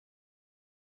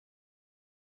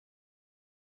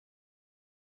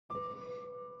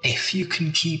If you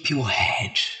can keep your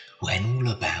head when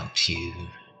all about you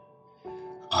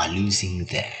are losing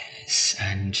theirs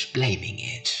and blaming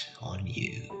it on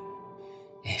you,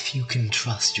 if you can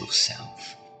trust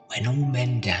yourself when all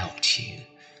men doubt you,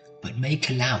 but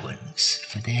make allowance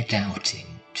for their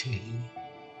doubting too,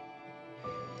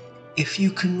 if you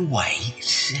can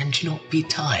wait and not be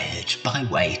tired by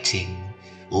waiting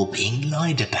or being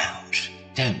lied about,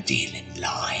 don't deal in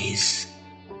lies,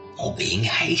 or being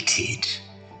hated,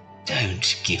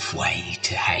 don't give way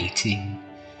to hating,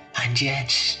 and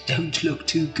yet don't look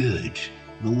too good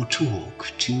nor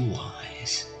talk too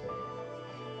wise.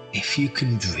 If you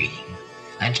can dream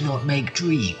and not make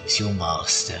dreams your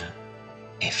master,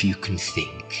 if you can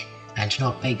think and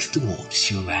not make thoughts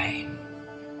your aim,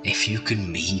 if you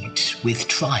can meet with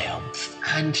triumph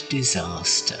and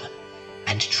disaster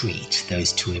and treat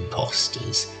those two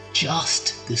impostors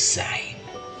just the same,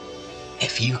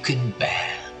 if you can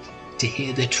bear to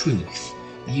hear the truth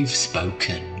you've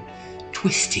spoken,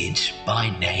 twisted by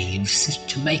knaves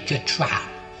to make a trap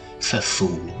for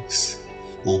fools,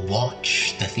 or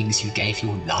watch the things you gave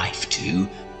your life to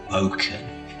broken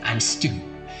and stoop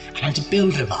and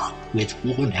build them up with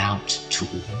worn-out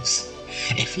tools,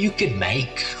 if you can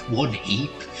make one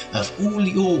heap of all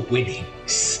your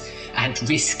winnings and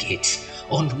risk it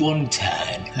on one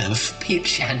turn of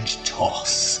pitch and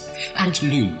toss, and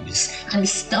lose and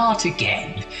start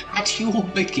again at your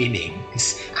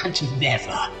beginnings, and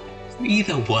never breathe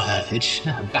a word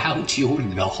about your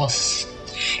loss,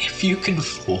 if you can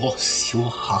force your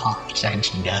heart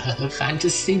and nerve and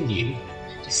sinew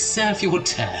to serve your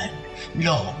turn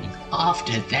long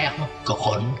after they are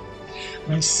gone,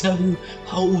 and so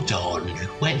hold on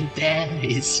when there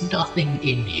is nothing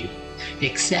in you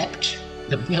except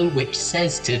the will which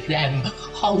says to them,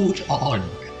 hold on,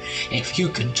 if you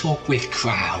can talk with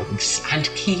crowds and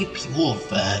keep your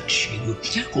virtue,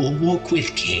 or walk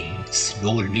with kings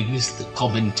nor lose the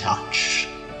common touch,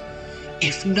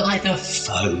 if neither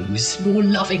foes nor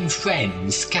loving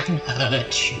friends can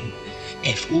hurt you,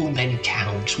 if all men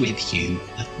count with you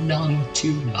of none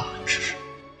too much,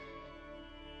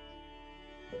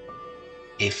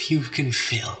 if you can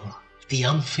fill the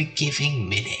unforgiving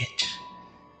minute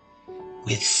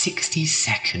with 60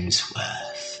 seconds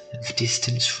worth of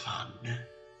distance run,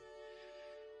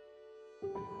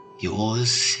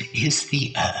 yours is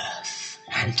the earth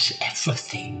and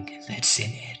everything that's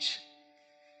in it,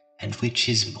 and which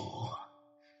is more,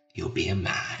 you'll be a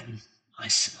man, my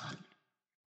son.